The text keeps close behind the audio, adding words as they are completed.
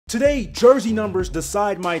Today, jersey numbers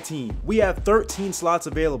decide my team. We have 13 slots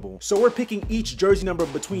available, so we're picking each jersey number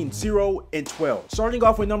between 0 and 12. Starting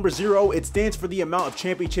off with number 0, it stands for the amount of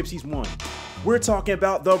championships he's won. We're talking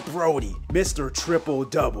about the Brody, Mr. Triple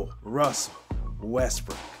Double, Russell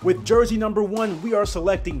Westbrook. With jersey number 1, we are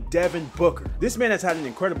selecting Devin Booker. This man has had an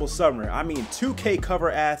incredible summer. I mean, 2K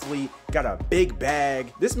cover athlete, got a big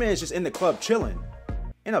bag. This man is just in the club chilling.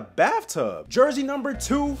 In a bathtub. Jersey number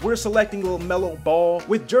 2, we're selecting LaMelo Ball.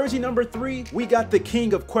 With jersey number 3, we got the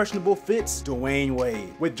king of questionable fits, Dwayne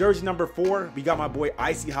Wade. With jersey number 4, we got my boy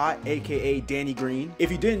Icy Hot, aka Danny Green.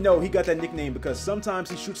 If you didn't know, he got that nickname because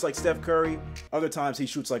sometimes he shoots like Steph Curry, other times he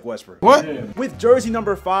shoots like Westbrook. What? With jersey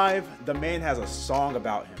number 5, the man has a song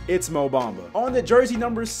about him. It's Mo Bamba. On the jersey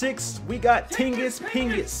number 6, we got Tingus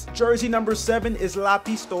Pingus. Jersey number 7 is La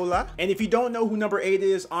Pistola. And if you don't know who number 8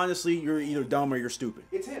 is, honestly, you're either dumb or you're stupid.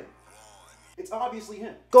 It's him. It's obviously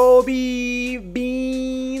him. Kobe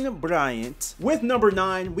Bean Bryant. With number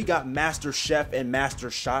 9, we got Master Chef and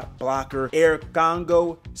Master Shot Blocker, Eric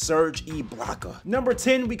Congo, Serge Ibaka. Number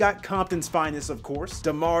 10, we got Compton's finest, of course,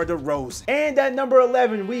 DeMar DeRozan. And at number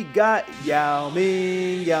 11, we got Yao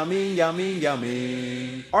Ming, Yao Ming, Yao Ming, Yao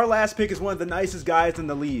Ming. Our last pick is one of the nicest guys in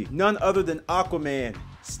the league, none other than Aquaman,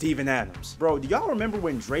 Steven Adams. Bro, do y'all remember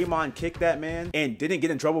when Draymond kicked that man and didn't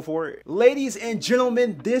get in trouble for it? Ladies and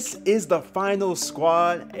gentlemen, this is the final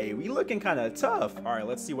squad. Hey, we looking kind of tough. All right,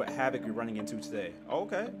 let's see what havoc we're running into today.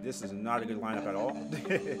 Okay, this is not a good lineup at all.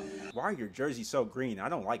 Why are your jerseys so green? I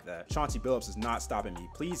don't like that. Chauncey Billups is not stopping me.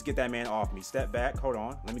 Please get that man off me. Step back. Hold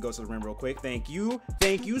on. Let me go to the rim real quick. Thank you.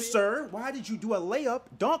 Thank you, sir. Why did you do a layup?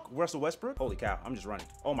 Dunk, Russell Westbrook. Holy cow, I'm just running.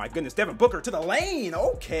 Oh my goodness, Devin Booker to the lane.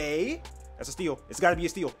 Okay. That's a steal. It's got to be a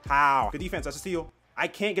steal. How? Good defense. That's a steal. I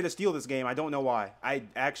can't get a steal this game. I don't know why. I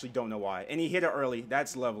actually don't know why. And he hit it early.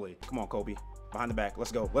 That's lovely. Come on, Kobe. Behind the back.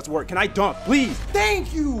 Let's go. Let's work. Can I dunk? Please.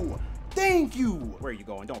 Thank you. Thank you. Where are you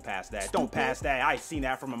going? Don't pass that. Don't pass that. I seen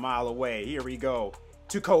that from a mile away. Here we go.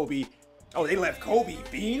 To Kobe. Oh, they left Kobe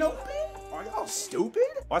Bean open? Are y'all stupid?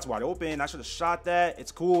 Oh, that's wide open. I should have shot that.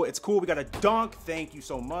 It's cool. It's cool. We got a dunk. Thank you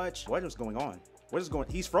so much. What is going on? What is going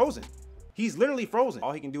on? He's frozen. He's literally frozen.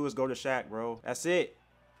 All he can do is go to Shaq, bro. That's it.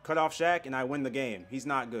 Cut off Shaq and I win the game. He's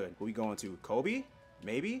not good. Who we going to? Kobe?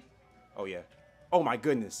 Maybe? Oh, yeah. Oh, my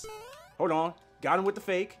goodness. Hold on. Got him with the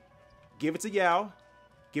fake. Give it to Yao.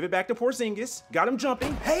 Give it back to Porzingis. Got him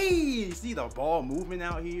jumping. Hey! See the ball movement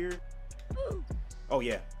out here? Oh,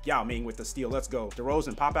 yeah. Yao Ming with the steal. Let's go.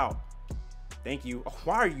 DeRozan, pop out. Thank you. Oh,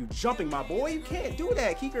 why are you jumping, my boy? You can't do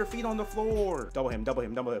that. Keep your feet on the floor. Double him, double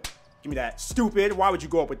him, double him. Give me that. Stupid. Why would you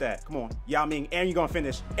go up with that? Come on. Yao Ming. And you're going to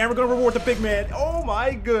finish. And we're going to reward the big man. Oh,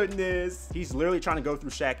 my goodness. He's literally trying to go through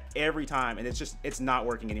Shaq every time. And it's not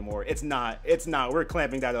working anymore. It's not. We're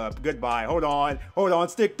clamping that up. Goodbye. Hold on. Hold on.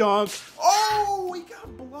 Stick dunk. Oh, he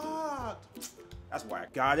got blocked. That's why I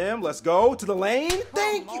got him. Let's go to the lane.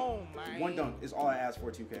 Thank you. One dunk is all I asked for,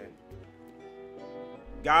 2K.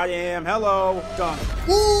 Got him. Hello. Dunk.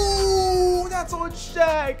 Ooh, that's on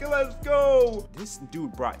Shaq. Let's go. This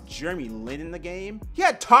dude brought Jeremy Lin in the game. He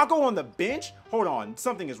had Taco on the bench. Hold on.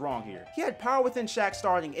 Something is wrong here. He had power within Shaq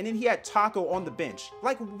starting, and then he had Taco on the bench.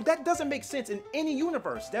 Like, that doesn't make sense in any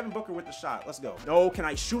universe. Devin Booker with the shot. Let's go. No, can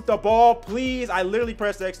I shoot the ball, please? I literally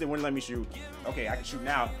pressed X. They wouldn't let me shoot. Okay, I can shoot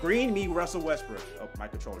now. Green me, Russell Westbrook. Oh, my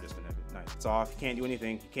controller disconnected. Nice. It's off. Can't do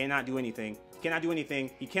anything. Cannot do anything. Cannot do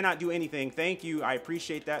anything. He cannot do anything. Thank you. I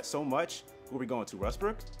appreciate that so much. Who are we going to?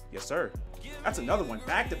 Westbrook? Yes, sir. That's another one.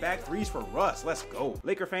 Back-to-back threes for Russ. Let's go.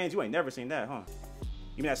 Laker fans, you ain't never seen that, huh?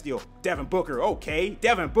 Give me that steal. Devin Booker. Okay.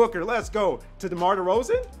 Devin Booker. Let's go. To DeMar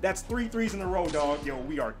DeRozan? That's 3 threes in a row, dog. Yo,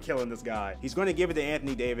 we are killing this guy. He's going to give it to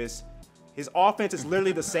Anthony Davis. His offense is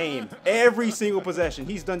literally the same. Every single possession.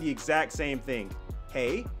 He's done the exact same thing.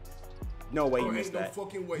 Hey. No way you missed that.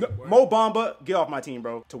 Mo Bamba. Get off my team,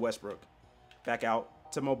 bro. To Westbrook. Back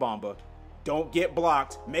out to Mo Bamba. Don't get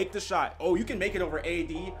blocked. Make the shot. Oh, you can make it over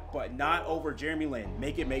AD, but not over Jeremy Lin.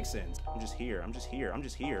 Make it make sense. I'm just here. I'm just here. I'm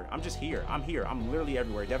just here. I'm just here. I'm here. I'm literally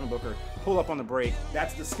everywhere. Devin Booker, pull up on the break.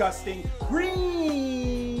 That's disgusting.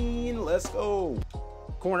 Green. Let's go.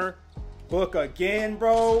 Corner. Book again,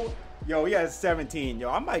 bro. Yo, he has 17. Yo,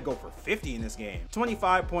 I might go for 50 in this game.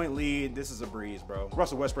 25-point lead. This is a breeze, bro.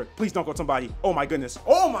 Russell Westbrook, please dunk on somebody. Oh, my goodness.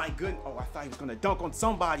 Oh, my goodness. Oh, I thought he was going to dunk on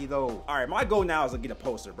somebody, though. All right, my goal now is to get a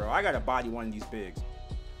poster, bro. I got to body one of these bigs.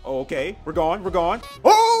 Oh, okay. We're gone. We're gone.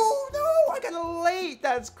 Oh, no. I got it late.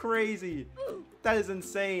 That's crazy. That is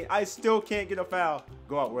insane. I still can't get a foul.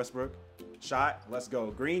 Go out, Westbrook. Shot. Let's go.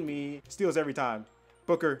 Green me. Steals every time.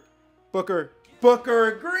 Booker. Booker.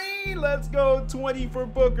 Booker. Green. Let's go. 20 for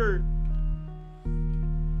Booker.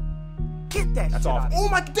 Get that. That's off. Oh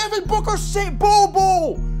my, Devin Booker, say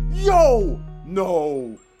Bobo. No,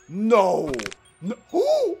 no, no, no.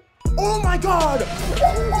 Ooh. Oh my God!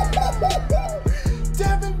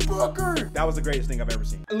 Devin Booker! That was the greatest thing I've ever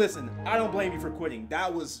seen. Listen, I don't blame you for quitting.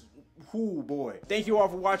 That was, whoo boy. Thank you all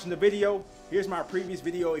for watching the video. Here's my previous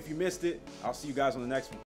video if you missed it. I'll see you guys on the next one.